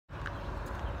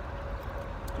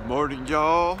Good morning,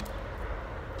 y'all.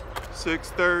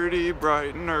 6:30,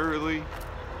 bright and early.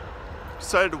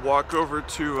 Decided to walk over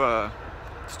to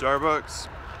Starbucks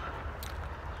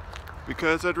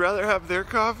because I'd rather have their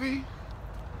coffee.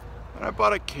 And I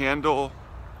bought a candle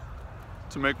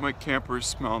to make my campers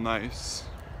smell nice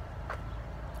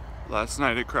last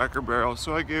night at Cracker Barrel,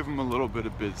 so I gave them a little bit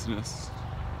of business.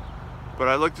 But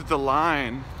I looked at the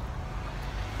line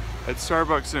at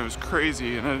Starbucks and it was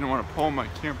crazy, and I didn't want to pull my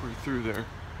camper through there.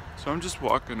 So I'm just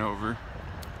walking over,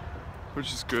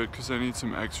 which is good because I need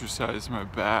some exercise in my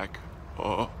back.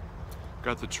 Oh,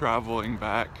 got the traveling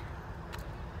back.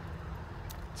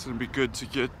 It's gonna be good to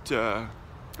get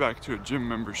back to a gym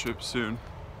membership soon.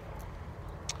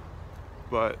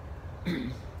 But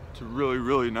it's a really,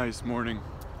 really nice morning.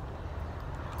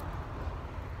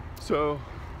 So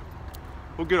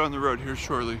we'll get on the road here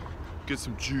shortly, get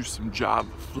some juice, some job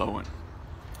flowing.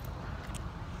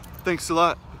 Thanks a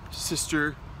lot,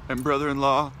 sister and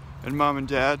brother-in-law and mom and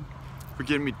dad, for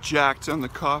getting me jacked on the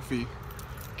coffee.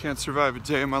 Can't survive a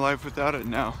day in my life without it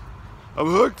now. I'm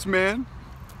hooked, man.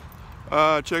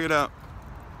 Check it out.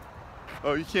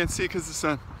 Oh, you can't see it because of the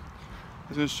sun. I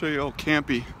was gonna show you old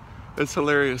Campy. It's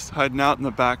hilarious, hiding out in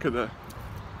the back of the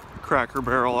Cracker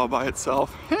Barrel all by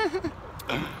itself.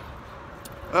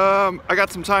 I got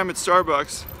some time at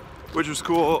Starbucks, which was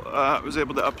cool. I was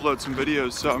able to upload some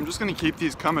videos, so I'm just gonna keep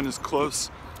these coming as close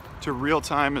to real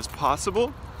time as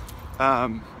possible.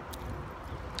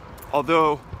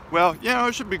 Although, well, yeah,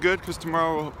 it should be good because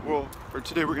tomorrow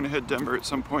today we're gonna hit Denver at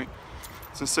some point.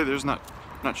 Since say there's not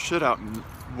shit out in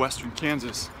western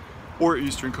Kansas or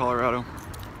eastern Colorado,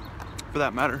 for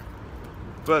that matter.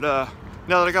 But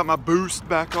now that I got my boost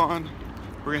back on,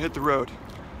 we're gonna hit the road.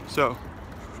 So,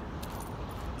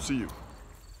 see you.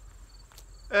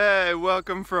 Hey,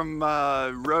 welcome from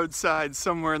Roadside,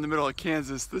 somewhere in the middle of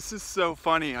Kansas. This is so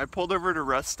funny. I pulled over at a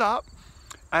rest stop.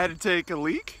 I had to take a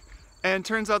leak, and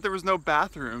turns out there was no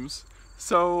bathrooms.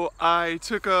 So I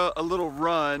took a little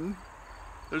run.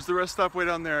 There's the rest stop way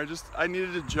down there. I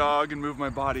needed to jog and move my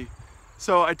body.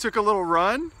 So I took a little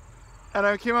run, and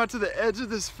I came out to the edge of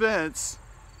this fence,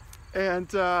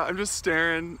 and I'm just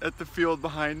staring at the field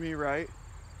behind me, right?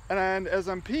 And as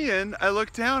I'm peeing, I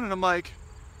look down and I'm like,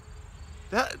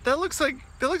 that looks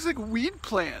like weed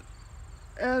plant.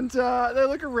 And I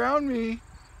look around me,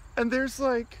 and there's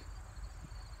like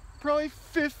probably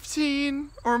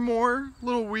 15 or more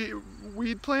little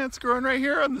weed plants growing right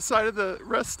here on the side of the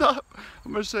rest stop.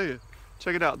 I'm gonna show you.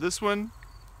 Check it out. This one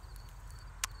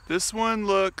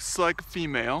looks like a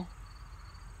female.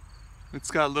 It's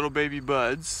got little baby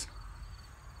buds.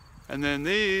 And then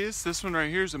this one right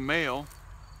here is a male.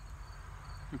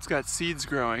 It's got seeds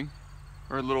growing,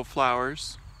 or little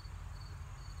flowers.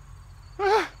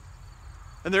 Ah,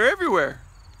 and they're everywhere.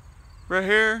 Right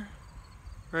here,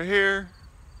 right here.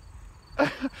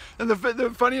 And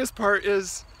the funniest part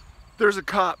is there's a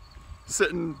cop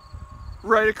sitting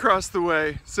right across the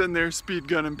way, sitting there speed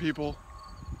gunning people.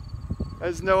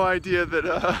 Has no idea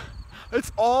that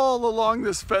it's all along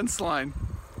this fence line.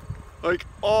 Like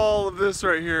all of this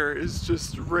right here is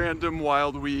just random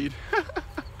wild weed.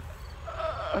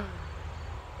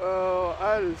 Oh,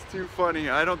 that is too funny.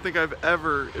 I don't think I've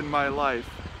ever in my life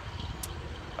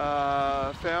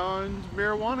found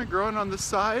marijuana growing on the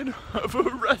side of a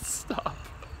rest stop.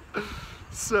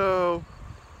 So,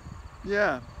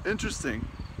 yeah, interesting.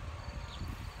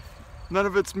 None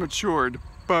of it's matured.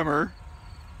 Bummer.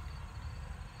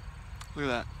 Look at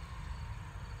that.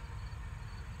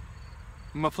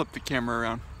 I'm gonna flip the camera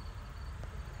around.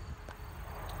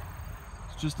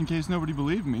 Just in case nobody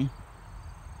believed me.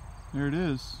 There it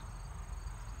is.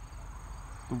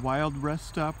 The wild rest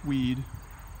stop weed.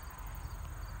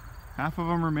 Half of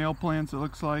them are male plants, it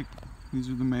looks like. These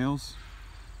are the males.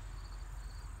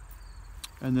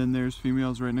 And then there's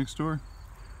females right next door.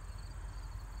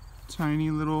 Tiny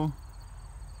little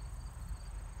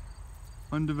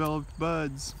undeveloped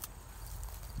buds.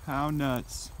 How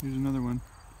nuts. Here's another one.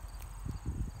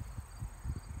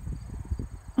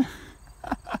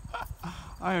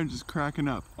 I am just cracking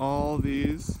up. All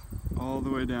these, all the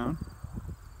way down.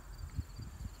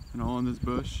 And all in this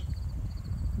bush.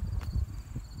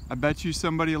 I bet you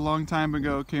somebody a long time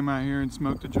ago came out here and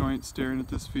smoked a joint staring at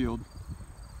this field.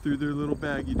 Threw their little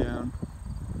baggie down.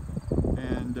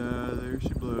 And there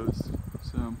she blows.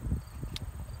 So,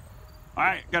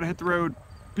 alright, gotta hit the road.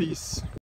 Peace.